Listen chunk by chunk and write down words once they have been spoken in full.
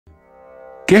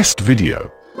Guest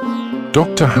video.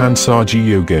 Dr. Hansaji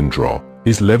Yogendra,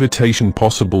 is levitation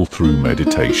possible through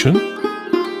meditation?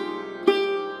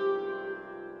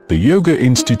 The Yoga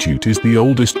Institute is the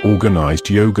oldest organized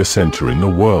yoga center in the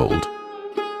world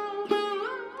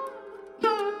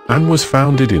and was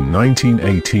founded in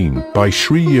 1918 by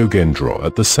Sri Yogendra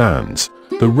at the Sands,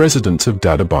 the residence of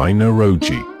Dadabhai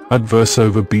Naoroji, at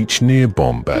Versova Beach near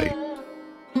Bombay.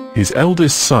 His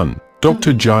eldest son,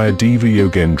 Dr. Jayadeva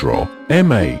Yogendra,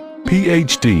 M.A.,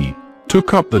 Ph.D.,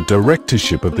 took up the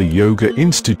directorship of the Yoga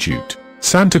Institute,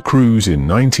 Santa Cruz in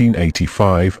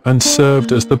 1985 and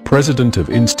served as the president of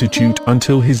Institute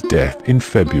until his death in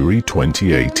February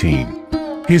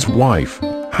 2018. His wife,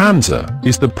 Hansa,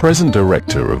 is the present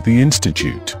director of the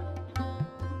Institute.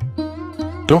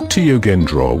 Dr.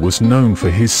 Yogendra was known for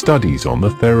his studies on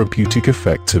the therapeutic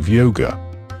effects of yoga.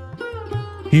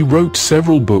 He wrote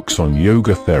several books on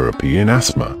yoga therapy in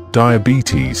asthma,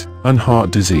 diabetes, and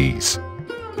heart disease.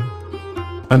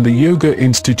 And the Yoga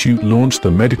Institute launched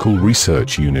the Medical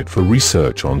Research Unit for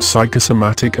research on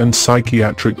psychosomatic and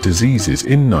psychiatric diseases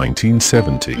in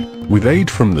 1970, with aid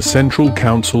from the Central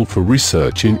Council for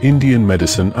Research in Indian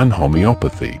Medicine and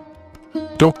Homeopathy.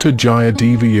 Dr.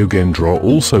 Jayadeva Yogendra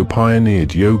also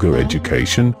pioneered yoga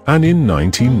education, and in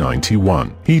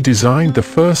 1991, he designed the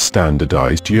first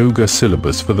standardized yoga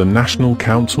syllabus for the National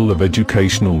Council of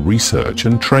Educational Research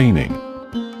and Training.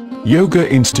 Yoga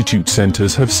Institute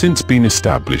centers have since been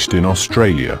established in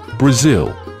Australia,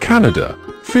 Brazil, Canada,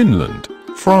 Finland,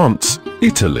 France,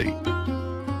 Italy,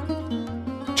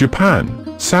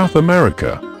 Japan, South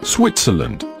America,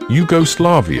 Switzerland,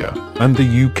 Yugoslavia, and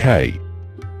the UK.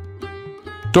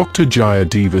 Dr.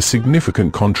 Jayadeva's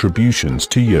significant contributions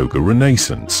to yoga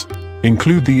renaissance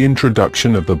include the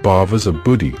introduction of the bhavas of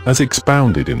Buddhi as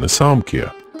expounded in the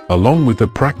Samkhya, along with the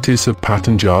practice of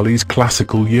Patanjali's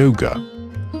classical yoga.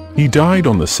 He died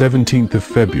on the 17th of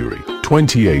February,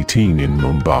 2018 in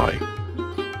Mumbai.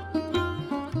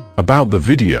 About the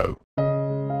video.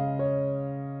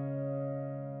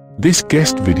 This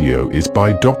guest video is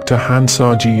by Dr.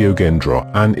 Hansaji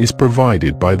Yogendra and is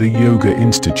provided by the Yoga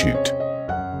Institute.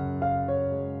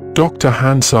 Dr.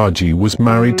 Hansaji was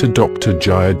married to Dr.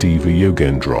 Jayadeva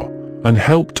Yogendra and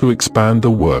helped to expand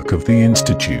the work of the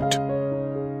Institute.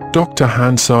 Dr.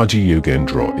 Hansaji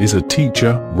Yogendra is a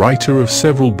teacher, writer of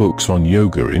several books on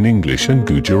yoga in English and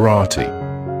Gujarati,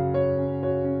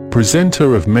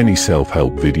 presenter of many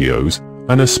self-help videos,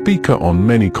 and a speaker on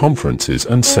many conferences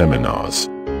and seminars.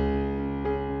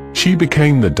 She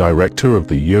became the director of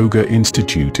the Yoga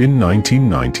Institute in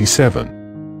 1997.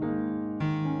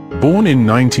 Born in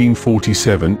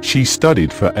 1947, she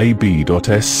studied for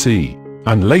A.B.Sc.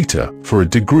 and later for a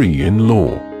degree in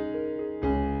law.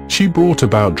 She brought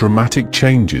about dramatic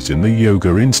changes in the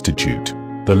Yoga Institute.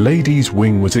 The ladies'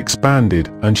 wing was expanded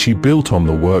and she built on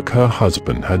the work her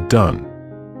husband had done.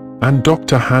 And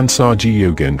Dr. Hansaji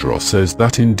Yogendra says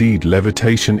that indeed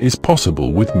levitation is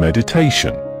possible with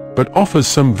meditation, but offers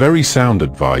some very sound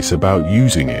advice about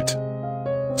using it.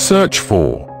 Search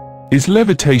for: is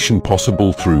levitation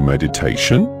possible through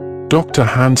meditation? Dr.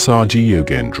 Hansaji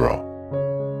Yogendra.